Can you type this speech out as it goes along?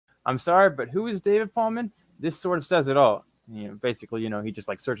I'm sorry, but who is David Pallmann? This sort of says it all. Basically, he just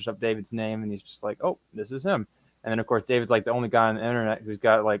like searches up David's name and he's just like, oh, this is him. And then, of course, David's like the only guy on the internet who's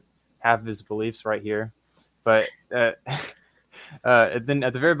got like half of his beliefs right here. But then at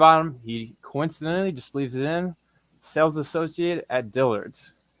the very bottom, he coincidentally just leaves it in, sales associate at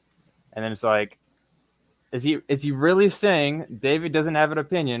Dillard's. And then it's like, is he really saying David doesn't have an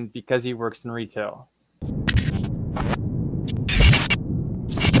opinion because he works in retail?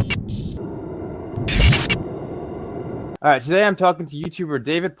 All right, today I'm talking to YouTuber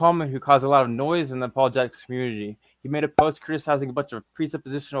David Pallmann, who caused a lot of noise in the apologetics community. He made a post criticizing a bunch of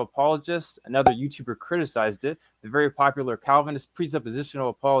presuppositional apologists. Another YouTuber criticized it. The very popular Calvinist presuppositional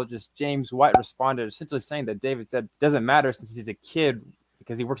apologist James White responded, essentially saying that David said it doesn't matter since he's a kid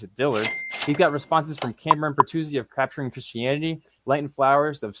because he works at Dillard's. He's got responses from Cameron Pertuzzi of Capturing Christianity, Leighton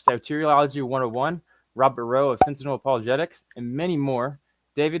Flowers of Soteriology 101, Robert Rowe of Sentinel Apologetics, and many more.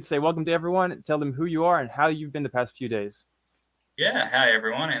 David, say welcome to everyone. Tell them who you are and how you've been the past few days. Yeah, hi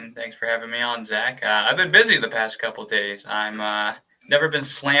everyone, and thanks for having me on, Zach. I've been busy the past couple of days. I'm never been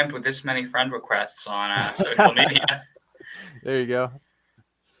slammed with this many friend requests on social media. There you go.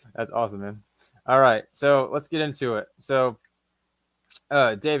 That's awesome, man. All right, so let's get into it. So,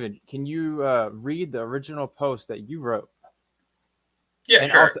 David, can you read the original post that you wrote? Yeah,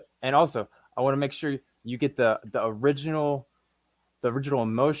 sure. Also, I want to make sure you get the original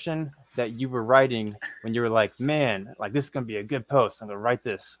emotion that you were writing when you were like, man, like this is going to be a good post. I'm going to write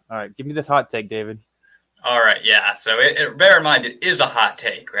this. All right. Give me this hot take, David. All right. Yeah. So bear in mind, it is a hot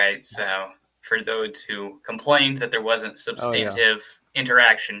take, right? So for those who complained that there wasn't substantive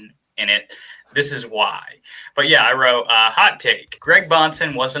interaction in it, this is why. But yeah, I wrote a hot take. Greg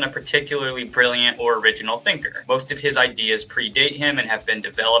Bahnsen wasn't a particularly brilliant or original thinker. Most of his ideas predate him and have been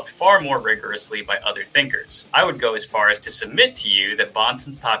developed far more rigorously by other thinkers. I would go as far as to submit to you that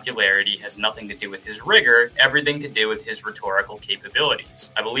Bahnsen's popularity has nothing to do with his rigor, everything to do with his rhetorical capabilities.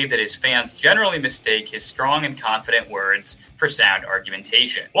 I believe that his fans generally mistake his strong and confident words for sound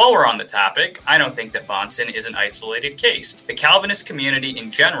argumentation. While we're on the topic, I don't think that Bahnsen is an isolated case. The Calvinist community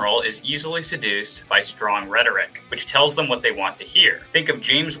in general is easily seduced by strong rhetoric, which tells them what they want to hear. Think of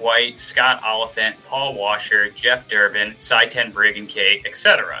James White, Scott Oliphant, Paul Washer, Jeff Durbin, Cy Ten Brigg,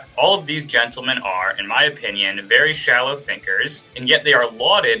 etc. All of these gentlemen are, in my opinion, very shallow thinkers, and yet they are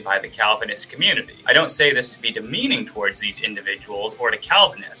lauded by the Calvinist community. I don't say this to be demeaning towards these individuals or to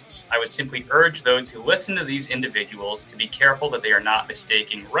Calvinists. I would simply urge those who listen to these individuals to be careful that they are not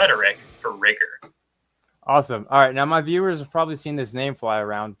mistaking rhetoric for rigor. Awesome. All right. Now, my viewers have probably seen this name fly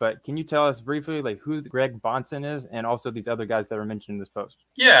around, but can you tell us briefly like who Greg Bahnsen is and also these other guys that were mentioned in this post?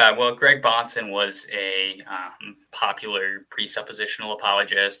 Yeah, well, Greg Bahnsen was a popular presuppositional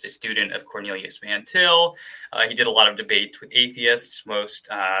apologist, a student of Cornelius Van Til. He did a lot of debates with atheists, most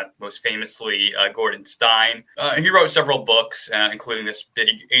famously Gordon Stein. He wrote several books, including this big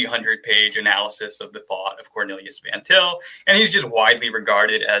 800-page analysis of the thought of Cornelius Van Til, and he's just widely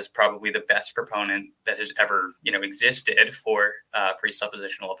regarded as probably the best proponent that has ever existed for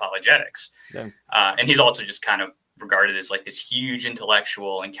presuppositional apologetics. Yeah. And he's also just kind of regarded as like this huge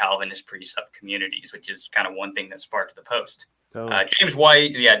intellectual and Calvinist precept communities, which is kind of one thing that sparked the post. Totally. James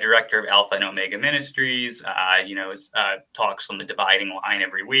White, director of Alpha and Omega Ministries, talks on the dividing line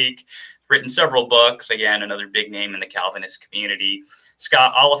every week. He's written several books, again, another big name in the Calvinist community.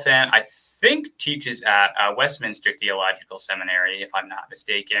 Scott Oliphant, I think, teaches at Westminster Theological Seminary, if I'm not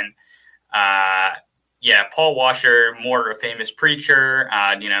mistaken. Paul Washer, more a famous preacher,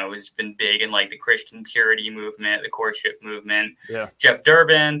 has been big in like the Christian purity movement, the courtship movement. Yeah. Jeff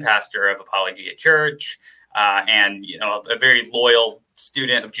Durbin, pastor of Apologia Church, and a very loyal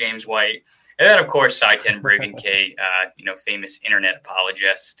student of James White. And then, of course, Cy Ten Brigg, famous internet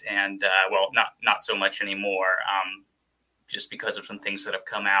apologist, and not so much anymore, just because of some things that have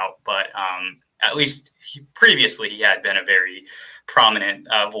come out, but at least previously he had been a very prominent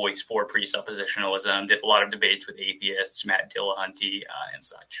voice for presuppositionalism, did a lot of debates with atheists, Matt Dillahunty, and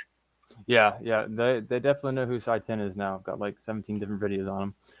such. Yeah, they definitely know who Cy Ten is now. Got like 17 different videos on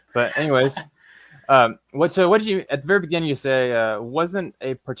him. But anyways, what did you, at the very beginning you say, wasn't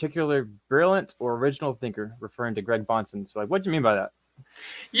a particularly brilliant or original thinker, referring to Greg Bahnsen. So like, what do you mean by that?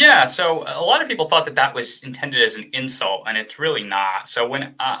 Yeah, so a lot of people thought that that was intended as an insult, and it's really not. So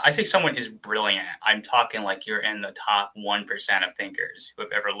when I say someone is brilliant, I'm talking like you're in the top 1% of thinkers who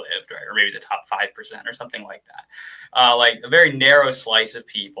have ever lived, right? Or maybe the top 5% or something like that. Like a very narrow slice of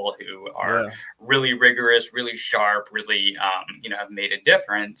people who are really rigorous, really sharp, really, have made a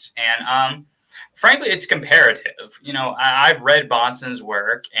difference. And Frankly, it's comparative. You know, I've read Bahnsen's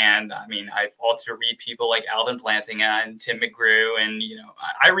work, and I mean, I've also read people like Alvin Plantinga and Tim McGrew, and you know,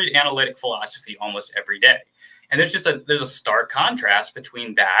 I read analytic philosophy almost every day. And there's a stark contrast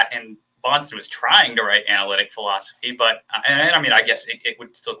between that and Bahnsen was trying to write analytic philosophy, but and I mean, I guess it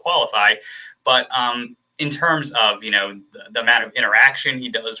would still qualify, but in terms of, you know, the amount of interaction he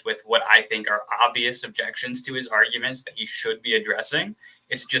does with what I think are obvious objections to his arguments that he should be addressing,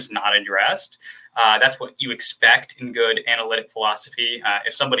 it's just not addressed. That's what you expect in good analytic philosophy.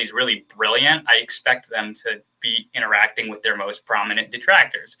 If somebody's really brilliant, I expect them to be interacting with their most prominent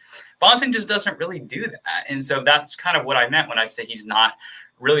detractors. Bahnsen just doesn't really do that. And so that's kind of what I meant when I say he's not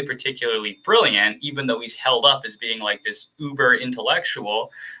really particularly brilliant, even though he's held up as being like this uber intellectual.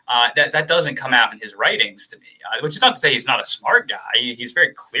 That doesn't come out in his writings to me, which is not to say he's not a smart guy. He's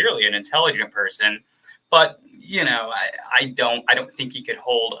very clearly an intelligent person, but you know, I don't think he could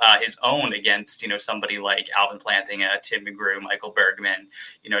hold his own against, you know, somebody like Alvin Plantinga, Tim McGrew, Michael Bergman,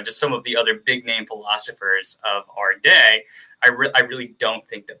 you know, just some of the other big name philosophers of our day. I really don't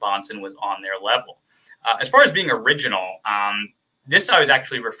think that Bahnsen was on their level. As far as being original, this I was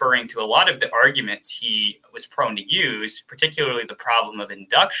actually referring to a lot of the arguments he was prone to use, particularly the problem of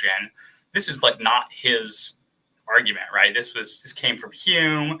induction. This is like not his argument, right? This came from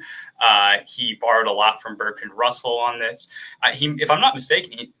Hume. He borrowed a lot from Bertrand Russell on this. If I'm not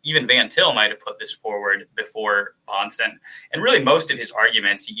mistaken, even Van Til might have put this forward before Bahnsen. And really, most of his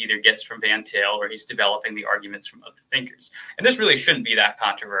arguments he either gets from Van Til or he's developing the arguments from other thinkers. And this really shouldn't be that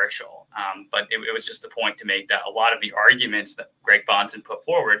controversial, but it was just a point to make that a lot of the arguments that Greg Bahnsen put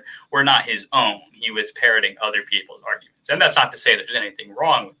forward were not his own. He was parroting other people's arguments. And that's not to say there's anything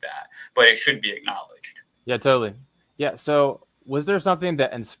wrong with that, but it should be acknowledged. Yeah, totally. Yeah, so was there something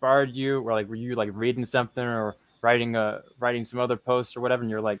that inspired you, or like were you like reading something or writing some other posts or whatever, and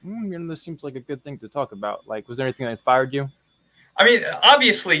you're like, you know, this seems like a good thing to talk about? Like, was there anything that inspired you? I mean,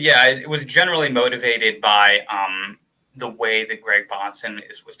 obviously, yeah, it was generally motivated by the way that Greg Bahnsen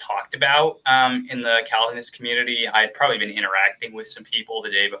was talked about in the Calvinist community. I'd probably been interacting with some people the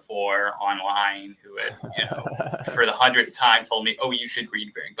day before online who had, you know, for the 100th time told me, oh, you should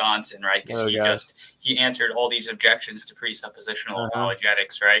read Greg Bahnsen, right? Because he answered all these objections to presuppositional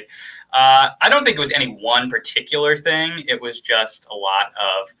apologetics, right? I don't think it was any one particular thing. It was just a lot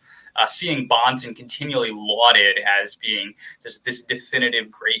of seeing Bahnsen continually lauded as being just this definitive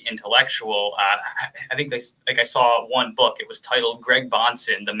great intellectual. I think I saw one book. It was titled Greg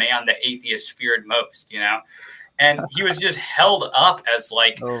Bahnsen, the man that atheists feared most, you know? And he was just held up as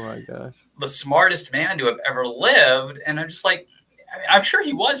like, oh my gosh, the smartest man to have ever lived. And I'm just like, I'm sure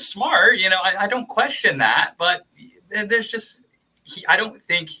he was smart, you know, I don't question that, but there's just, I don't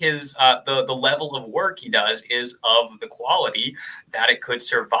think his the level of work he does is of the quality that it could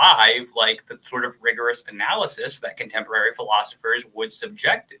survive like the sort of rigorous analysis that contemporary philosophers would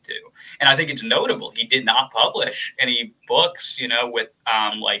subject it to. And I think it's notable he did not publish any books, you know, with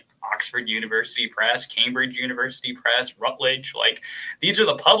like Oxford University Press, Cambridge University Press, Rutledge. Like these are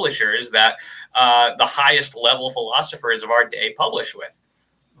the publishers that the highest level philosophers of our day publish with.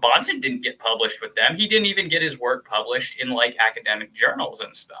 Bahnsen didn't get published with them. He didn't even get his work published in like academic journals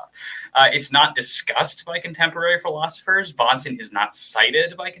and stuff. It's not discussed by contemporary philosophers. Bahnsen is not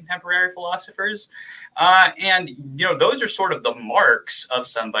cited by contemporary philosophers. And, you know, those are sort of the marks of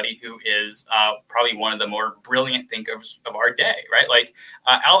somebody who is probably one of the more brilliant thinkers of our day, right? Like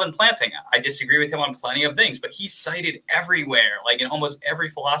Alvin Plantinga, I disagree with him on plenty of things, but he's cited everywhere. Like in almost every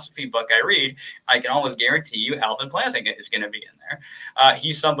philosophy book I read, I can almost guarantee you Alvin Plantinga is going to be in there.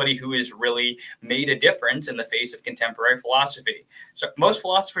 He's somebody who has really made a difference in the face of contemporary philosophy. So most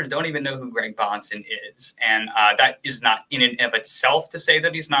philosophers don't even know who Greg Bahnsen is. And that is not in and of itself to say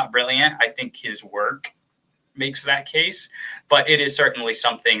that he's not brilliant. I think his work makes that case, but it is certainly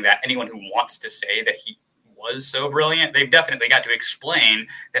something that anyone who wants to say that he was so brilliant, they've definitely got to explain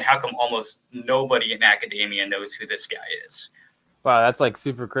then how come almost nobody in academia knows who this guy is. Wow, that's like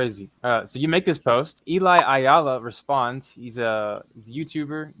super crazy. So you make this post. Eli Ayala responds. He's a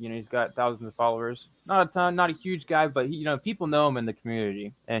YouTuber. You know, he's got thousands of followers. Not a ton, not a huge guy, but he, you know, people know him in the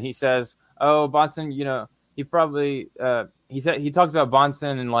community. And he says, "Oh, Bahnsen, you know, he probably he talks about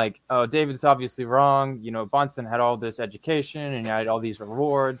Bahnsen and like, oh, David's obviously wrong. You know, Bahnsen had all this education and he had all these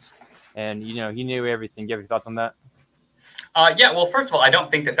rewards, and you know, he knew everything." You have any thoughts on that? Yeah, well, first of all, I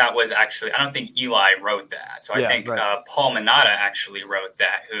don't think that was actually, I don't think Eli wrote that. So I think Pallmann actually wrote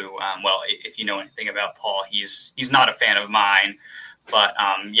that, who, well, if you know anything about Paul, he's not a fan of mine. But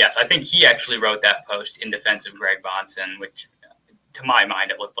yes, I think he actually wrote that post in defense of Greg Bahnsen, which to my mind,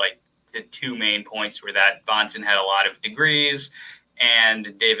 it looked like the two main points were that Bahnsen had a lot of degrees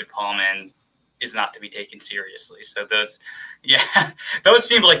and David Pallmann is not to be taken seriously. So those, those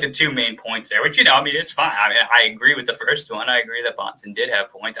seem like the two main points there, which, I mean, it's fine. I mean, I agree with the first one. I agree that Bonson did have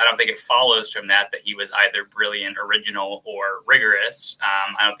points. I don't think it follows from that he was either brilliant, original, or rigorous.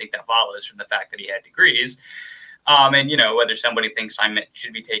 I don't think that follows from the fact that he had degrees. And, whether somebody thinks I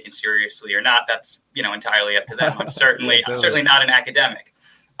should be taken seriously or not, that's, entirely up to them. I'm certainly not an academic.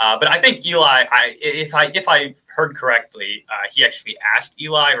 But I think Eli, if I heard correctly, he actually asked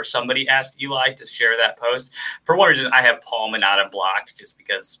Eli, or somebody asked Eli to share that post. For one reason, I have Pallmann out of blocked just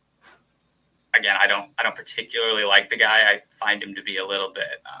because, again, I don't particularly like the guy. I find him to be a little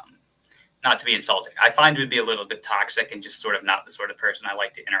bit, not to be insulting, I find him to be a little bit toxic and just sort of not the sort of person I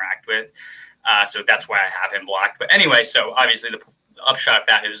like to interact with. So that's why I have him blocked. But anyway, so obviously the upshot of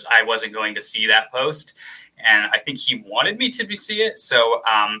that is I wasn't going to see that post. And I think he wanted me to see it. So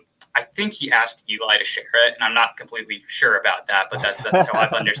I think he asked Eli to share it. And I'm not completely sure about that, but that's how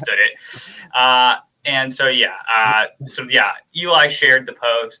I've understood it. And so, Eli shared the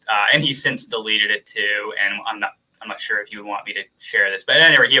post and he since deleted it too. And I'm not sure if you would want me to share this. But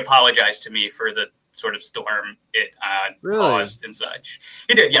anyway, he apologized to me for the sort of storm it caused and such.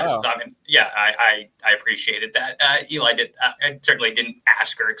 He did, yes. Wow. I mean, I appreciated that. Eli did. I certainly didn't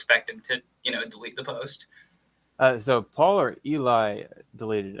ask or expect him to, delete the post. So Paul or Eli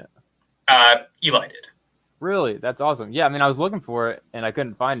deleted it? Eli did. Really? That's awesome. Yeah, I mean, I was looking for it and I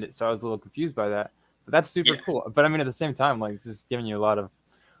couldn't find it, so I was a little confused by that. But that's super cool. But I mean, at the same time, like, this is giving you a lot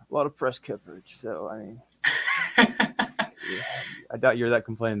of press coverage. So I mean, I doubt you're that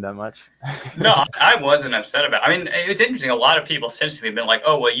complaining that much. No, I wasn't upset about it. I mean, it's interesting. A lot of people since to me have been like,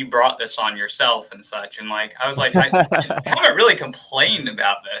 "Oh, well, you brought this on yourself and such." And like, I was like, I haven't really complained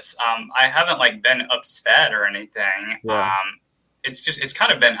about this. I haven't been upset or anything. Yeah. It's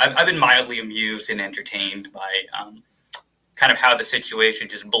kind of been, I've been mildly amused and entertained by kind of how the situation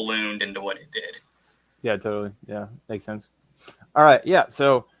just ballooned into what it did. Yeah, totally. Yeah, makes sense. All right. Yeah.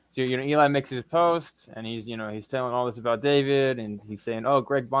 So Eli makes his post and he's telling all this about David and he's saying, "Oh,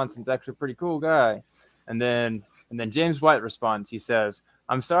 Greg Bonson's actually a pretty cool guy." And then James White responds. He says,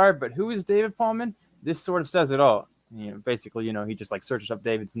 "I'm sorry, but who is David Pallmann? This sort of says it all." Basically, he just searches up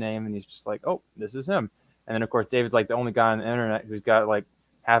David's name and he's just like, "Oh, this is him." And then of course David's the only guy on the internet who's got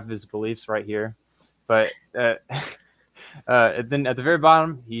half of his beliefs right here. But then at the very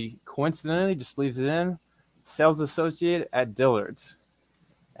bottom, he coincidentally just leaves it in, sales associate at Dillard's.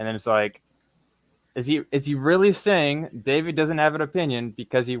 And then it's like, is he really saying David doesn't have an opinion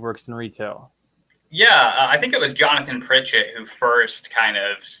because he works in retail? Yeah, I think it was Jonathan Pritchett who first kind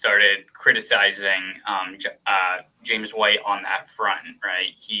of started criticizing James White on that front,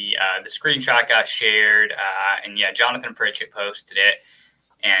 right? The screenshot got shared, and Jonathan Pritchett posted it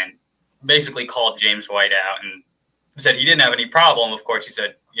and basically called James White out and said he didn't have any problem. Of course, he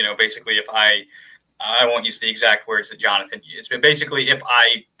said, basically if I won't use the exact words that Jonathan used, but basically if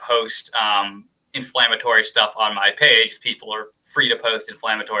I post inflammatory stuff on my page, people are free to post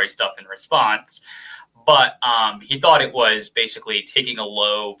inflammatory stuff in response. But he thought it was basically taking a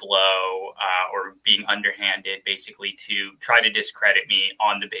low blow or being underhanded, basically to try to discredit me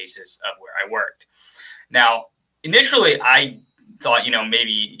on the basis of where I worked. Now, initially, I thought,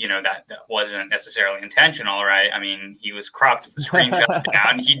 maybe, that wasn't necessarily intentional, right? I mean, he was cropped the screenshot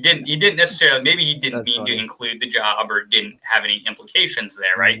down. He didn't necessarily, maybe he didn't mean to include the job or didn't have any implications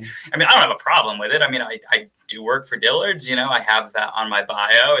there, right? Mm-hmm. I mean, I don't have a problem with it. I mean, I do work for Dillard's, I have that on my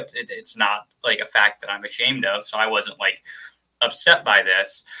bio. It's not a fact that I'm ashamed of. So I wasn't upset by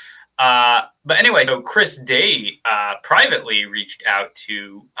this. But anyway, so Chris Day privately reached out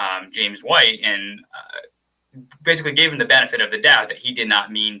to James White and basically gave him the benefit of the doubt that he did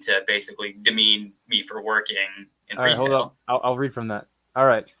not mean to basically demean me for working in retail. Hold up. I'll read from that. All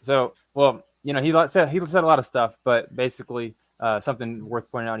right. So, well, he said a lot of stuff, but basically something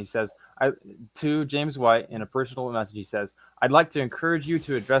worth pointing out. He says, to James White in a personal message, he says, "I'd like to encourage you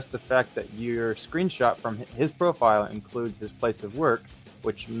to address the fact that your screenshot from his profile includes his place of work,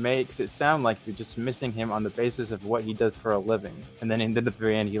 which makes it sound like you're just missing him on the basis of what he does for a living." And then at the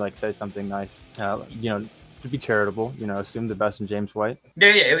very end, he says something nice, to be charitable, assume the best in James White.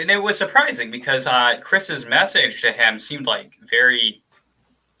 Yeah, and it was surprising because Chris's message to him seemed very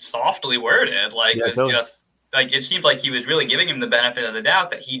softly worded. It seemed like he was really giving him the benefit of the doubt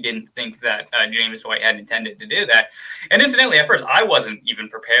that he didn't think that James White had intended to do that. And incidentally, at first, I wasn't even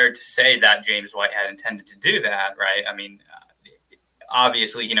prepared to say that James White had intended to do that, right? I mean,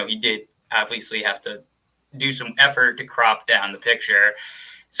 obviously, he did obviously have to do some effort to crop down the picture.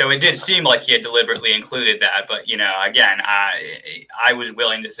 So it did seem like he had deliberately included that. But, again, I was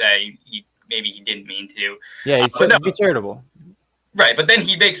willing to say maybe he didn't mean to. Yeah, he's trying to be charitable. Right, but then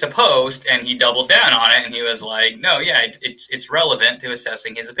he makes a post and he doubled down on it, and he was like, "No, yeah, it's relevant to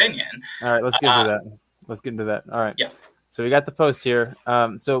assessing his opinion." All right, let's get into that. Let's get into that. All right. Yeah. So we got the post here.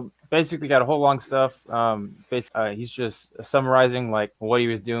 So basically, got a whole long stuff. He's just summarizing like what he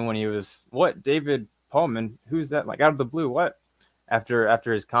was doing when he was David Pallmann. Who's that? Like out of the blue, what?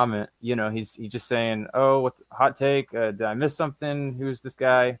 After his comment, he's just saying, "Oh, what's hot take? Did I miss something? Who's this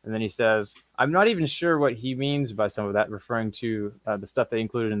guy?" And then he says, "I'm not even sure what he means by some of that, referring to the stuff they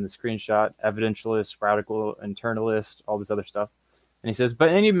included in the screenshot: evidentialist, radical internalist, all this other stuff." And he says, "But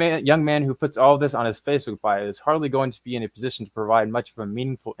any young man who puts all this on his Facebook bio is hardly going to be in a position to provide much of a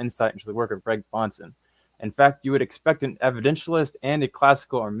meaningful insight into the work of Greg Bahnsen. In fact, you would expect an evidentialist and a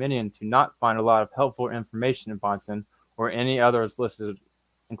classical Arminian to not find a lot of helpful information in Bahnsen or any others listed,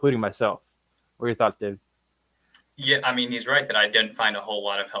 including myself." What are your thoughts, Dave? Yeah, I mean, he's right that I didn't find a whole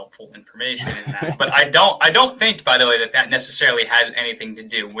lot of helpful information in that. But I don't think, by the way, that necessarily has anything to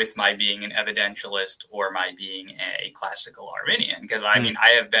do with my being an evidentialist or my being a classical Arminian. Because, I mean, I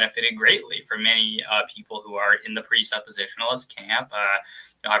have benefited greatly from many people who are in the presuppositionalist camp.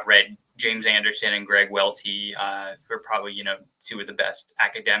 I've read James Anderson and Greg Welty, who are probably, two of the best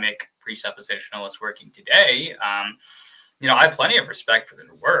academic presuppositionalists working today. I have plenty of respect for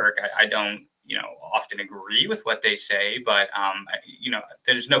their work. I don't, often agree with what they say, but,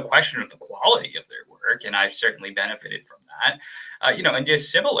 there's no question of the quality of their work. And I've certainly benefited from that. And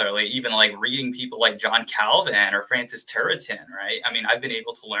just similarly, even like reading people like John Calvin or Francis Turretin, right? I mean, I've been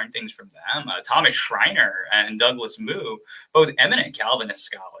able to learn things from them. Thomas Schreiner and Douglas Moo, both eminent Calvinist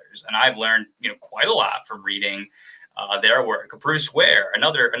scholars. And I've learned, quite a lot from reading their work. Bruce Ware,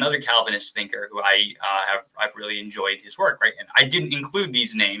 another Calvinist thinker who I've really enjoyed his work, right? And I didn't include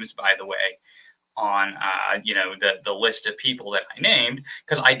these names, by the way, on the list of people that I named,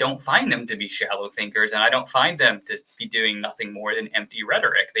 because I don't find them to be shallow thinkers, and I don't find them to be doing nothing more than empty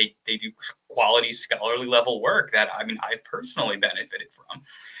rhetoric. They do quality scholarly level work that I've personally benefited from.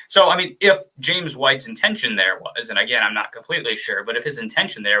 So if James White's intention there was, and again I'm not completely sure, but if his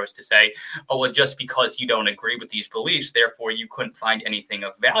intention there was to say, oh well, just because you don't agree with these beliefs, therefore you couldn't find anything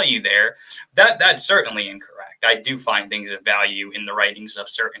of value there, that's certainly incorrect. I do find things of value in the writings of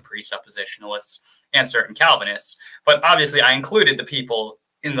certain presuppositionalists and certain Calvinists, but obviously I included the people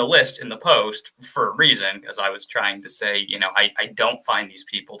in the list in the post for a reason, because I was trying to say, I don't find these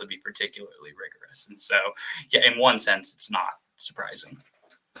people to be particularly rigorous. And so, yeah, in one sense, it's not surprising.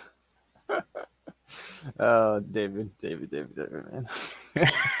 Oh, David, man.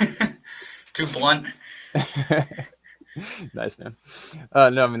 Too blunt. Nice, man.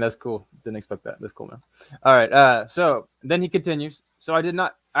 No, that's cool. Didn't expect that. That's cool, man. All right. So then he continues. So I did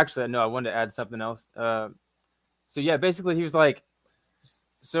not actually. No, I wanted to add something else. So yeah, basically he was like,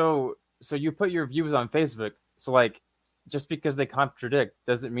 so you put your views on Facebook. So like, just because they contradict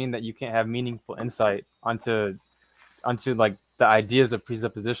doesn't mean that you can't have meaningful insight onto like the ideas of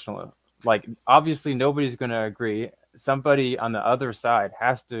presuppositional. Like obviously nobody's going to agree. Somebody on the other side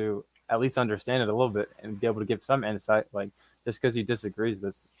has to at least understand it a little bit and be able to give some insight. Like just because he disagrees,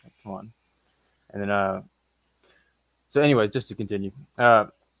 that's come on. And then so anyway, just to continue.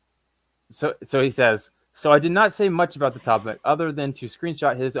 So he says, so I did not say much about the topic other than to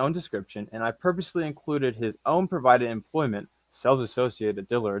screenshot his own description, and I purposely included his own provided employment, sales associate at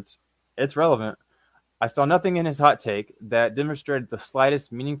Dillard's. It's relevant. I saw nothing in his hot take that demonstrated the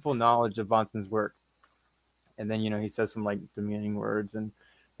slightest meaningful knowledge of Bahnsen's work. And then, he says some like demeaning words, and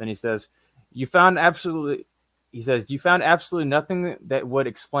then he says, you found absolutely nothing that would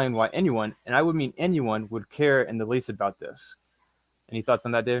explain why anyone, and I would mean anyone, would care in the least about this. Any thoughts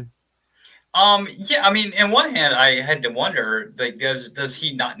on that, Dave? Yeah, in one hand, I had to wonder, like, does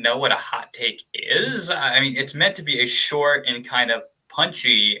he not know what a hot take is? It's meant to be a short and kind of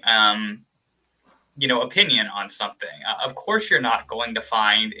punchy, opinion on something. Of course, you're not going to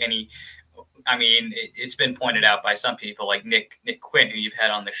find any. It's been pointed out by some people, like Nick Quinn, who you've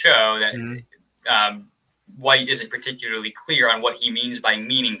had on the show, that White isn't particularly clear on what he means by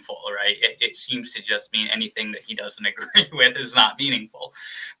meaningful, right? It seems to just mean anything that he doesn't agree with is not meaningful.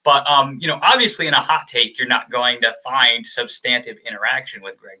 But, obviously in a hot take, you're not going to find substantive interaction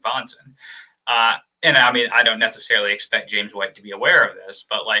with Greg Bahnsen. And I don't necessarily expect James White to be aware of this,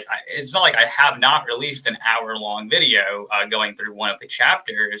 but it's not like I have not released an hour-long video going through one of the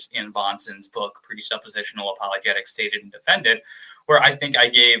chapters in Bahnsen's book, Presuppositional Apologetics Stated and Defended, where I think I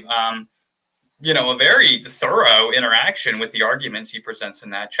gave a very thorough interaction with the arguments he presents in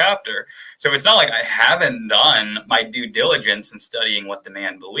that chapter. So it's not like I haven't done my due diligence in studying what the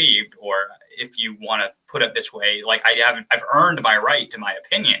man believed, or if you want to put it this way, like I've earned my right to my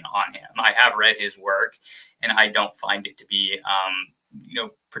opinion on him. I have read his work, and I don't find it to be,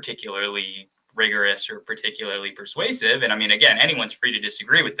 particularly rigorous or particularly persuasive. And I mean, again, anyone's free to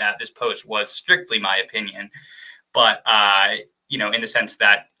disagree with that. This post was strictly my opinion, but in the sense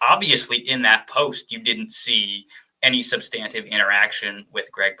that obviously in that post you didn't see any substantive interaction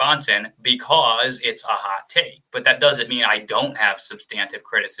with Greg Bahnsen because it's a hot take. But that doesn't mean I don't have substantive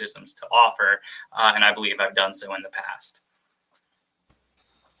criticisms to offer, and I believe I've done so in the past.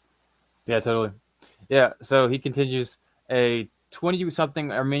 Yeah, totally. Yeah, so he continues, a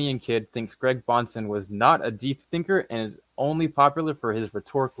 20-something Armenian kid thinks Greg Bahnsen was not a deep thinker and is only popular for his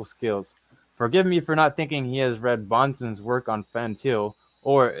rhetorical skills. Forgive me for not thinking he has read Bahnsen's work on Van Til,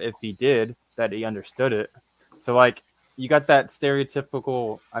 or if he did, that he understood it. So, like, you got that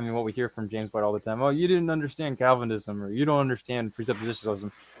stereotypical, what we hear from James White all the time, oh, you didn't understand Calvinism, or you don't understand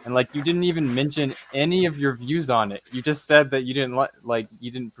presuppositionalism. And, like, you didn't even mention any of your views on it. You just said that you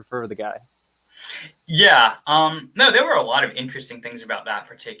didn't prefer the guy. Yeah. No, there were a lot of interesting things about that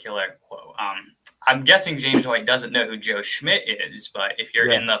particular quote. I'm guessing James White doesn't know who Joe Schmidt is, but if you're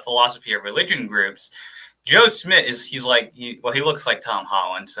in the philosophy of religion groups, Joe Schmidt he looks like Tom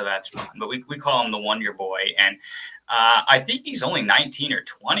Holland, so that's fun. But we call him the Wonder Boy, and I think he's only 19 or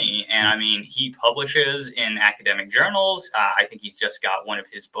 20, and I mean he publishes in academic journals. I think he's just got one of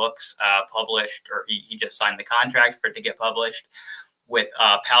his books published, or he just signed the contract for it to get published with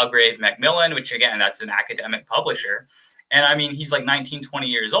Palgrave Macmillan, which again, that's an academic publisher. And I mean, he's like 19, 20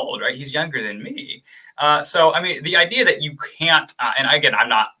 years old, right? He's younger than me. So, I mean, the idea that you can't, and again, I'm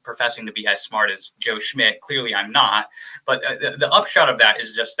not professing to be as smart as Joe Schmidt. Clearly I'm not. But the upshot of that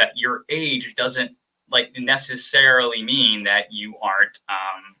is just that your age doesn't necessarily mean that you aren't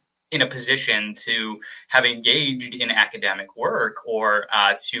in a position to have engaged in academic work or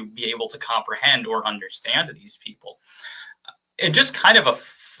to be able to comprehend or understand these people. And just kind of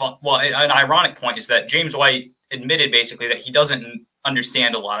an ironic point is that James White admitted basically that he doesn't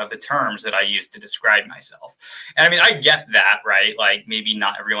understand a lot of the terms that I use to describe myself. And I mean, I get that, right? Like maybe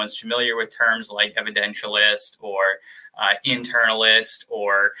not everyone's familiar with terms like evidentialist or internalist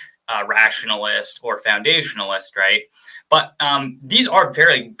or rationalist or foundationalist, right? But these are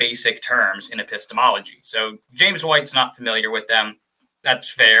very basic terms in epistemology. So James White's not familiar with them.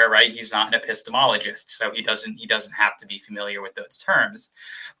 That's fair, right? He's not an epistemologist, so he doesn't have to be familiar with those terms.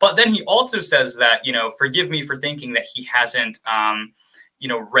 But then he also says that, forgive me for thinking that he hasn't,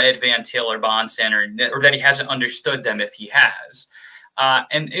 read Van Til or Bahnsen or that he hasn't understood them if he has.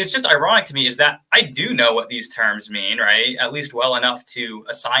 And it's just ironic to me is that I do know what these terms mean, right? At least well enough to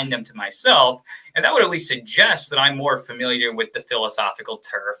assign them to myself. And that would at least suggest that I'm more familiar with the philosophical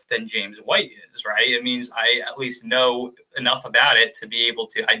turf than James White is, right? It means I at least know enough about it to be able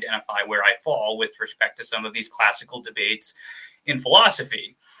to identify where I fall with respect to some of these classical debates in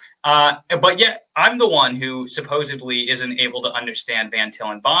philosophy. But yet I'm the one who supposedly isn't able to understand Van Til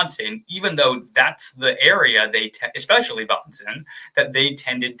and Bahnsen, even though that's the area especially Bahnsen, that they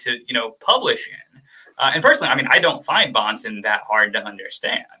tended to, publish in. And personally, I mean, I don't find Bahnsen that hard to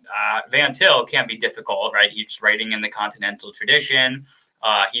understand. Van Til can be difficult, right? He's writing in the continental tradition.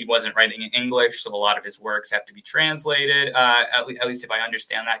 He wasn't writing in English, so a lot of his works have to be translated, at least if I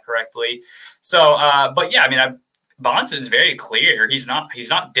understand that correctly. So, but yeah, I mean, Bahnsen's very clear. He's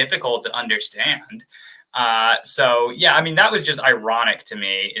not difficult to understand. So yeah, I mean, that was just ironic to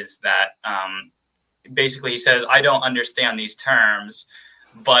me is that basically he says, I don't understand these terms,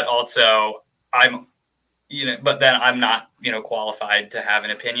 but also but then I'm not, qualified to have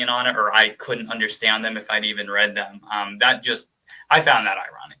an opinion on it, or I couldn't understand them if I'd even read them. I found that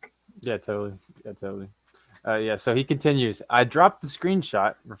ironic. Yeah, totally. So he continues, I dropped the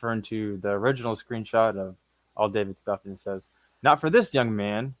screenshot referring to the original screenshot of all David's stuff, and he says, not for this young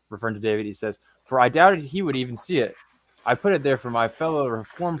man, referring to David, he says, for I doubted he would even see it. I put it there for my fellow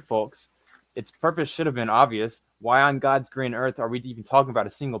Reformed folks. Its purpose should have been obvious. Why on God's green earth are we even talking about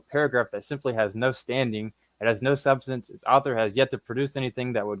a single paragraph that simply has no standing? It has no substance. Its author has yet to produce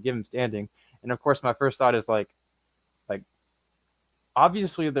anything that would give him standing. And of course, my first thought is like,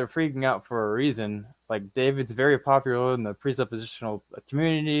 obviously they're freaking out for a reason. Like David's very popular in the presuppositional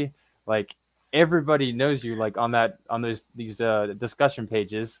community. Like everybody knows you, like on these discussion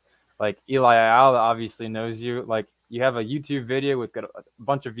pages. Like Eli Ayala obviously knows you. Like you have a YouTube video with a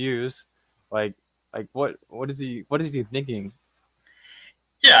bunch of views. Like what is he thinking?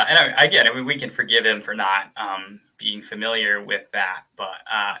 Yeah, and again, we can forgive him for not being familiar with that. But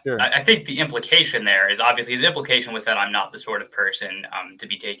Sure. I think the implication there is obviously his implication was that I'm not the sort of person to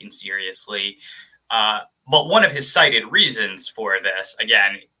be taken seriously. But one of his cited reasons for this,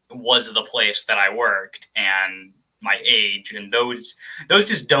 again, was the place that I worked and my age, and those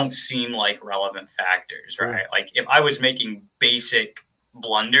just don't seem like relevant factors, right? Sure. Like if I was making basic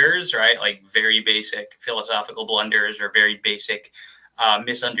blunders, right, like very basic philosophical blunders or very basic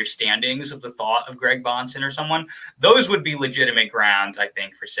misunderstandings of the thought of Greg Bahnsen or someone, those would be legitimate grounds, I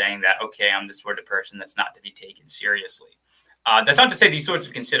think, for saying that, okay, I'm the sort of person that's not to be taken seriously. That's not to say these sorts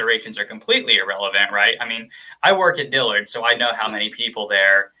of considerations are completely irrelevant, right? I mean, I work at Dillard, so I know how many people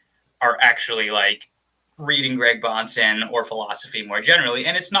there are actually like reading Greg Bahnsen or philosophy more generally,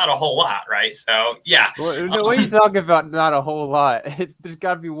 and it's not a whole lot, right? So, yeah. What are you talking about? Not a whole lot. There's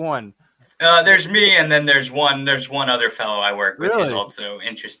got to be one. There's me, and then there's one other fellow I work with who's Really? also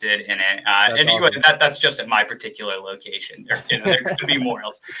interested in it. That's Anyway, awesome. that's just at my particular location. There could be more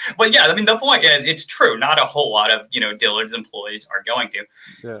else. But yeah, I mean, the point is, it's true. Not a whole lot of Dillard's employees are going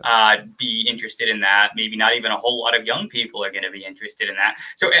to be interested in that. Maybe not even a whole lot of young people are going to be interested in that.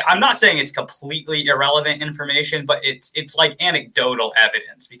 So I'm not saying it's completely irrelevant information, but it's like anecdotal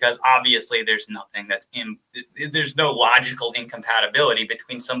evidence, because obviously there's nothing there's no logical incompatibility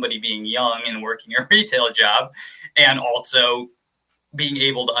between somebody being young and working a retail job and also being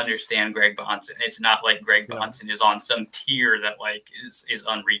able to understand Greg Bahnsen. It's not like Greg Bahnsen is on some tier that like is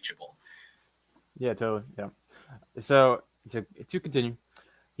unreachable. Yeah, totally. Yeah. So to continue,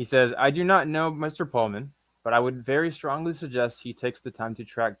 he says, I do not know Mr. Pallmann, but I would very strongly suggest he takes the time to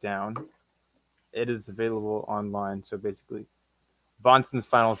track down. It is available online. So basically, Bahnsen's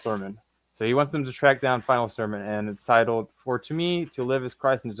final sermon. So he wants them to track down final sermon, and it's titled, For to me, to live is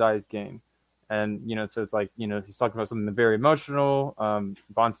Christ and to die is gain. And, so it's like, he's talking about something very emotional.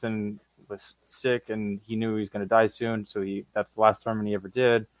 Bahnsen was sick and he knew he was going to die soon. So that's the last sermon he ever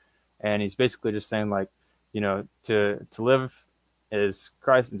did. And he's basically just saying, like, to live is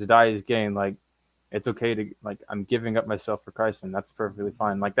Christ and to die is gain. Like, it's okay to, like, I'm giving up myself for Christ, and that's perfectly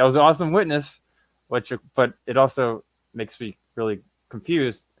fine. Like, that was an awesome witness, but it also makes me really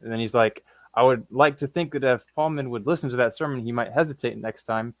confused. And then he's like, I would like to think that if Pallmann would listen to that sermon, he might hesitate next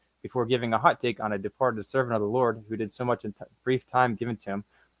time before giving a hot take on a departed servant of the Lord who did so much in brief time given to him.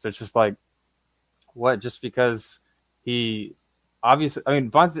 So it's just like, what? Just because he obviously,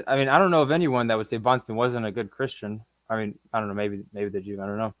 Bahnsen, I don't know of anyone that would say Bahnsen wasn't a good Christian. I don't know, maybe they do, I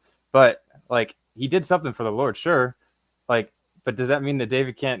don't know. But like, he did something for the Lord, sure. Like, but does that mean that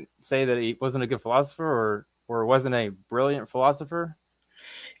David can't say that he wasn't a good philosopher or wasn't a brilliant philosopher?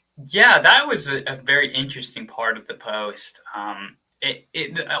 Yeah, that was a very interesting part of the post.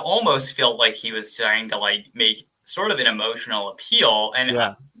 It almost felt like he was trying to like make sort of an emotional appeal,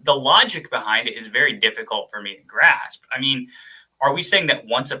 and the logic behind it is very difficult for me to grasp. I mean, are we saying that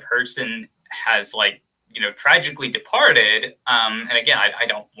once a person has like tragically departed, and again, I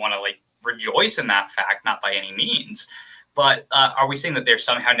don't want to like rejoice in that fact, not by any means, but are we saying that they're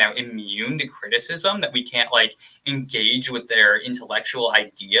somehow now immune to criticism, that we can't like engage with their intellectual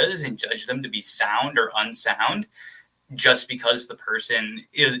ideas and judge them to be sound or unsound just because the person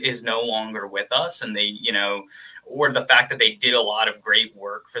is no longer with us, and they, or the fact that they did a lot of great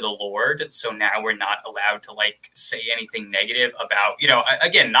work for the Lord, so now we're not allowed to like say anything negative about,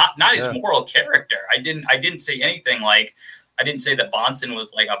 again, not his moral character. I didn't say anything like, I didn't say that Bahnsen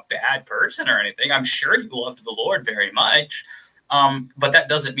was like a bad person or anything. I'm sure he loved the Lord very much. But that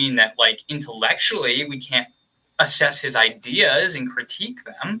doesn't mean that like intellectually we can't assess his ideas and critique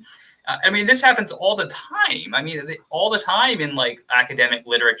them. This happens all the time. All the time in like academic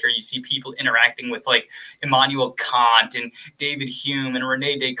literature, you see people interacting with like Immanuel Kant and David Hume and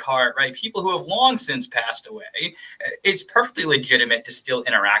Rene Descartes, right? People who have long since passed away. It's perfectly legitimate to still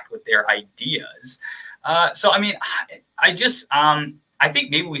interact with their ideas. I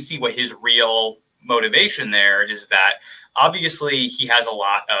think maybe we see what his real motivation there is, that obviously he has a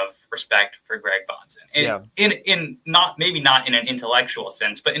lot of respect for Greg Bahnsen. In not in an intellectual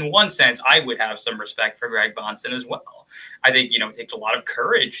sense, but in one sense, I would have some respect for Greg Bahnsen as well. I think, it takes a lot of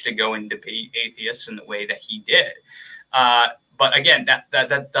courage to go and debate atheists in the way that he did. But again,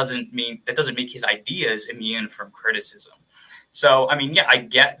 that doesn't make his ideas immune from criticism. So, I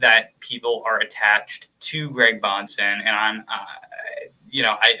get that people are attached to Greg Bahnsen, and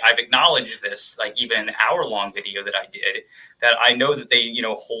I've acknowledged this, like even in the hour-long video that I did, that I know that they,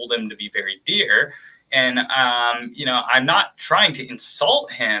 hold him to be very dear. And, I'm not trying to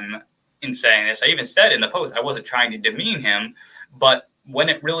insult him in saying this. I even said in the post, I wasn't trying to demean him, but when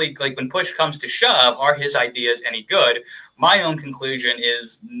it really, like when push comes to shove, are his ideas any good? My own conclusion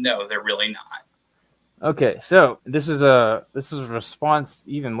is no, they're really not. Okay, so this is a response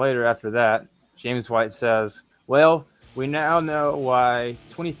even later after that. James White says, "Well, we now know why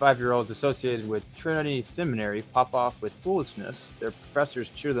 25-year-olds associated with Trinity Seminary pop off with foolishness. Their professors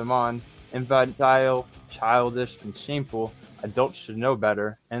cheer them on. Infantile, childish, and shameful. Adults should know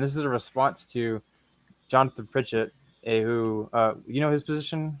better." And this is a response to Jonathan Pritchett, who, you know his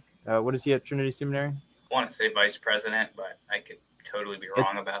position? What is he at Trinity Seminary? I want to say vice president, but I could totally be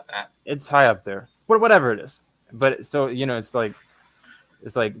wrong about that. It's high up there, whatever it is. But so it's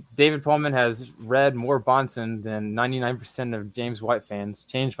like David Pallmann has read more Bonson than 99% of James White fans.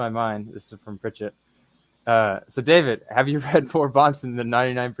 Changed my mind. This is from Pritchett. So David, have you read more Bonson than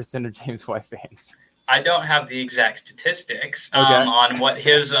 99% of James White fans? I don't have the exact statistics Okay. On what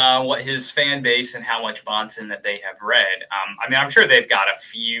his fan base and how much Bonson that they have read. I mean, I'm sure they've got a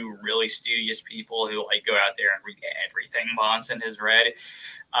few really studious people who like go out there and read everything Bonson has read.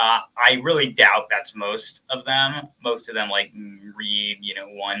 I really doubt that's most of them. Most of them like read,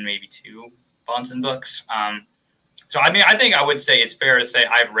 one, maybe two Bonson books. So, I mean, I think I would say it's fair to say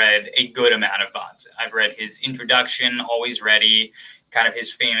I've read a good amount of Bonson. I've read his introduction, Always Ready, kind of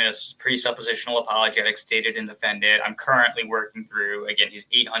his famous presuppositional apologetics, Stated and Defended. I'm currently working through, again, his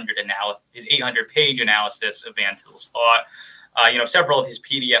 800-page analysis of Van Til's thought. Several of his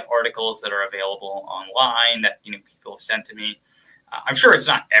PDF articles that are available online that, people have sent to me. I'm sure it's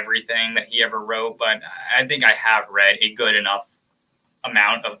not everything that he ever wrote, but I think I have read a good enough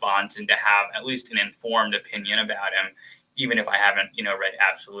amount of Bonson to have at least an informed opinion about him, even if I haven't, read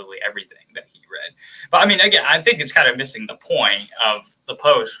absolutely everything that he read. But I mean, again, I think it's kind of missing the point of the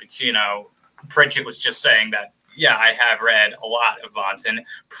post, which, Pritchett was just saying that, yeah, I have read a lot of Bonson,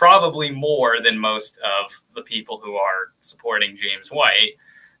 probably more than most of the people who are supporting James White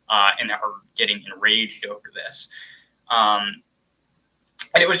and are getting enraged over this.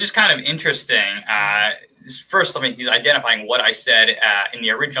 And it was just kind of interesting. First, he's identifying what I said in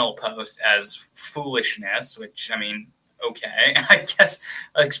the original post as foolishness, which, I mean, okay, I guess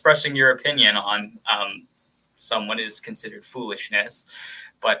expressing your opinion on someone is considered foolishness.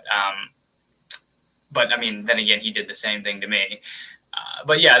 But I mean, then again, he did the same thing to me.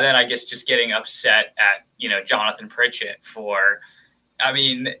 But yeah, then I guess just getting upset at, Jonathan Pritchett for...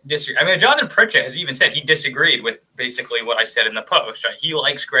 Jonathan Pritchett has even said he disagreed with basically what I said in the post. Right? He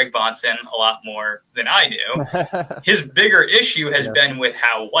likes Greg Bonson a lot more than I do. His bigger issue has been with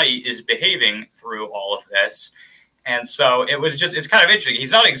how White is behaving through all of this. And so it's kind of interesting. He's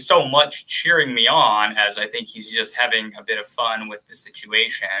not so much cheering me on as I think he's just having a bit of fun with the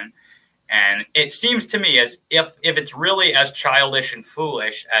situation. And it seems to me as if it's really as childish and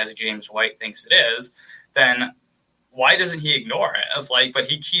foolish as James White thinks it is, then why doesn't he ignore it? But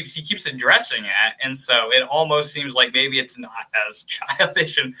he keeps addressing it. And so it almost seems like maybe it's not as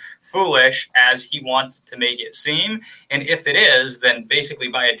childish and foolish as he wants to make it seem. And if it is, then basically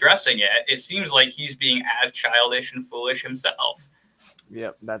by addressing it, it seems like he's being as childish and foolish himself.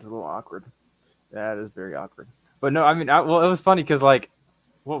 Yep, that's a little awkward. That is very awkward. But no, it was funny because,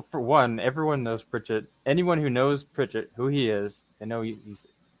 for one, everyone knows Pritchett. Anyone who knows Pritchett, who he is, they know he's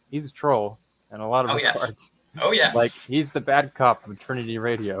a troll in a lot of regards. Oh, yes. He's the bad cop of Trinity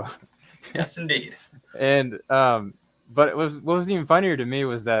Radio. Yes, indeed. And, but what was even funnier to me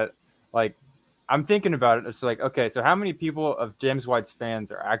was that, I'm thinking about it. It's okay, so how many people of James White's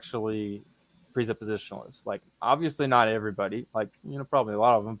fans are actually presuppositionalists? Obviously not everybody. Probably a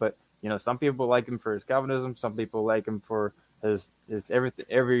lot of them. But, some people like him for his Calvinism. Some people like him for his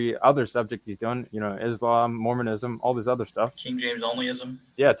every other subject he's doing. Islam, Mormonism, all this other stuff. King James onlyism.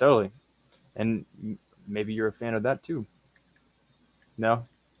 Yeah, totally. And maybe you're a fan of that too. No,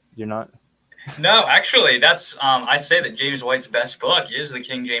 you're not. No, actually, that's I say that James White's best book is the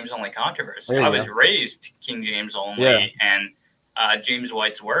King James Only Controversy. I was raised King James Only, and James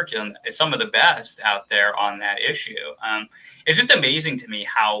White's work is some of the best out there on that issue. It's just amazing to me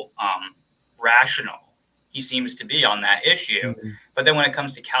how rational he seems to be on that issue. Mm-hmm. But then when it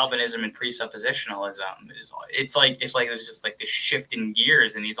comes to Calvinism and presuppositionalism, it's like there's just this shift in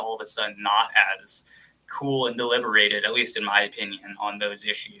gears, and he's all of a sudden not as cool and deliberated, at least in my opinion, on those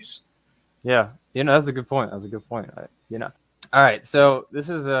issues. Yeah, that's a good point. All right, so this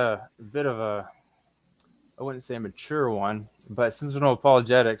is a bit of I wouldn't say a mature one, but since there's no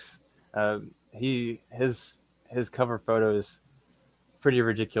apologetics, his cover photo is pretty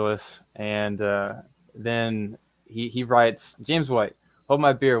ridiculous, and then he writes, James White, hold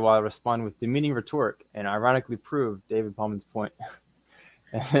my beer while I respond with demeaning rhetoric and ironically prove David Pallmann's point.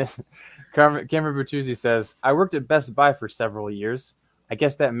 And then Cameron Bertuzzi says, I worked at Best Buy for several years. I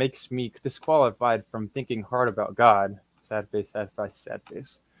guess that makes me disqualified from thinking hard about God. Sad face, sad face, sad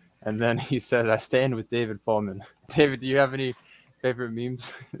face. And then he says, "I stand with David Pallmann." David, do you have any favorite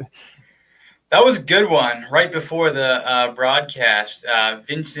memes? That was a good one. Right before the broadcast,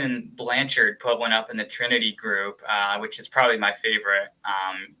 Vincent Blanchard put one up in the Trinity group, which is probably my favorite.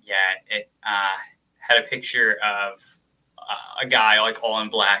 It had a picture of a guy like all in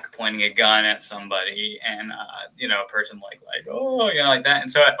black pointing a gun at somebody, and a person like like that. And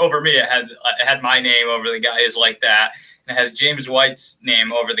so over me, it had my name over the guy who's like that, and it has James White's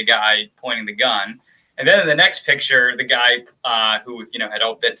name over the guy pointing the gun. And then in the next picture, the guy who had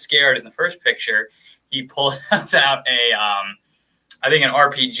all been scared in the first picture, he pulls out I think an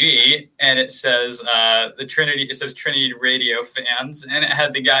RPG, and it says the Trinity. It says Trinity Radio fans, and it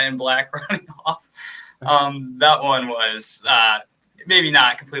had the guy in black running off. That one was maybe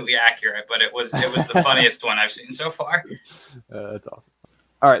not completely accurate, but it was the funniest one I've seen so far. That's awesome.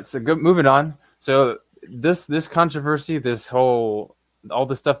 All right, so moving on. So this controversy, all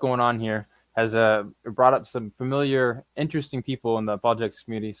this stuff going on here, has brought up some familiar, interesting people in the apologetics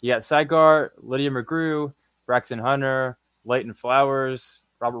community. You got Saigar, Lydia McGrew, Braxton Hunter, Leighton Flowers,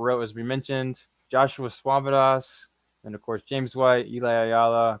 Robert Rowe, as we mentioned, Joshua Swamidas, and of course James White, Eli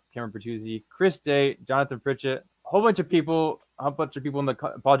Ayala, Cameron Bertuzzi, Chris Day, Jonathan Pritchett, a whole bunch of people in the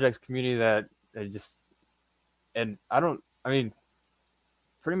apologetics community that just, and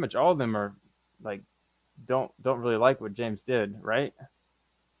pretty much all of them are like don't really like what James did, right?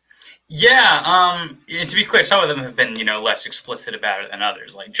 Yeah, and to be clear, some of them have been, less explicit about it than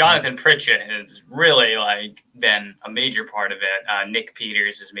others. Like Jonathan Pritchett has really been a major part of it. Nick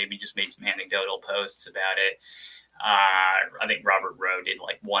Peters has maybe just made some anecdotal posts about it. I think Robert Rowe did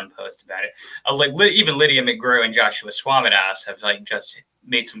one post about it. Even Lydia McGrew and Joshua Swamidas have just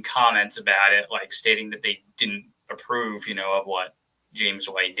made some comments about it, stating that they didn't approve, of what James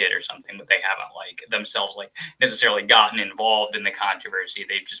White did or something, but they haven't themselves necessarily gotten involved in the controversy.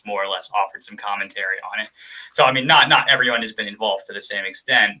 They've just more or less offered some commentary on it. So not everyone has been involved to the same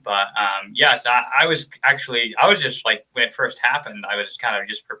extent, but yes, I was just when it first happened, I was kind of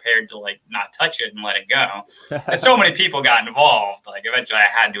just prepared to not touch it and let it go. And so many people got involved. Eventually I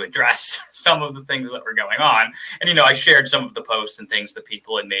had to address some of the things that were going on, and I shared some of the posts and things that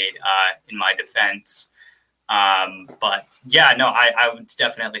people had made in my defense. But yeah, no, I was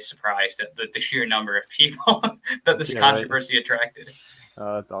definitely surprised at the sheer number of people that this controversy attracted.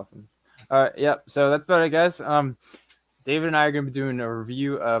 Oh, that's awesome. Yeah, so that's about it, guys. David and I are going to be doing a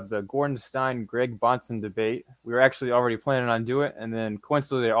review of the Gordon Stein Greg Bonson debate. We were actually already planning on doing it, and then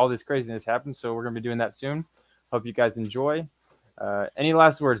coincidentally all this craziness happened, so we're going to be doing that soon. Hope you guys enjoy. Any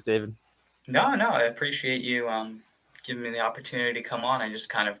last words, David? No, I appreciate you giving me the opportunity to come on and just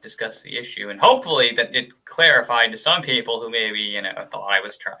kind of discuss the issue, and hopefully that it clarified to some people who maybe thought I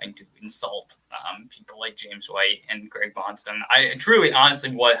was trying to insult people like James White and Greg Bonson. I truly,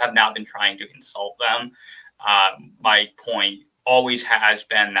 honestly, have not been trying to insult them. My point always has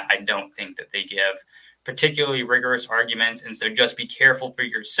been that I don't think that they give particularly rigorous arguments, and so just be careful for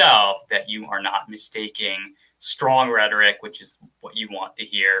yourself that you are not mistaking strong rhetoric, which is what you want to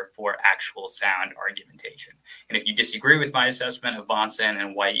hear, for actual sound argumentation. And if you disagree with my assessment of Bonson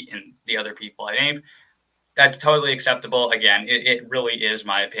and White and the other people I named, that's totally acceptable. Again, it really is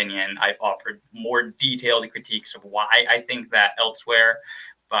my opinion. I've offered more detailed critiques of why I think that elsewhere.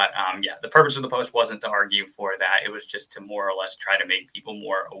 But the purpose of the post wasn't to argue for that. It was just to more or less try to make people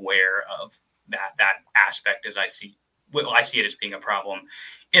more aware of that aspect, as I see it as being a problem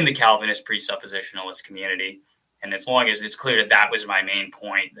in the Calvinist presuppositionalist community. And as long as it's clear that was my main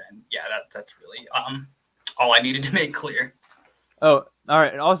point, then yeah, that's really all I needed to make clear. Oh, all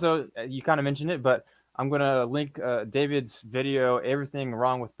right. And also, you kind of mentioned it, but I'm going to link David's video, Everything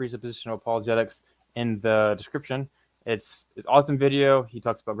Wrong with Presuppositional Apologetics, in the description. It's awesome video. He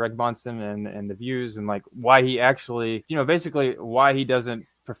talks about Greg Bonson and the views and why he actually, basically why he doesn't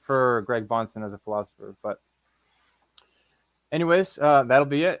prefer Greg Bonson as a philosopher. But anyways, that'll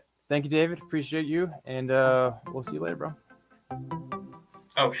be it. Thank you, David. Appreciate you. And we'll see you later, bro.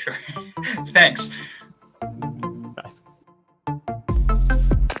 Oh, sure. Thanks.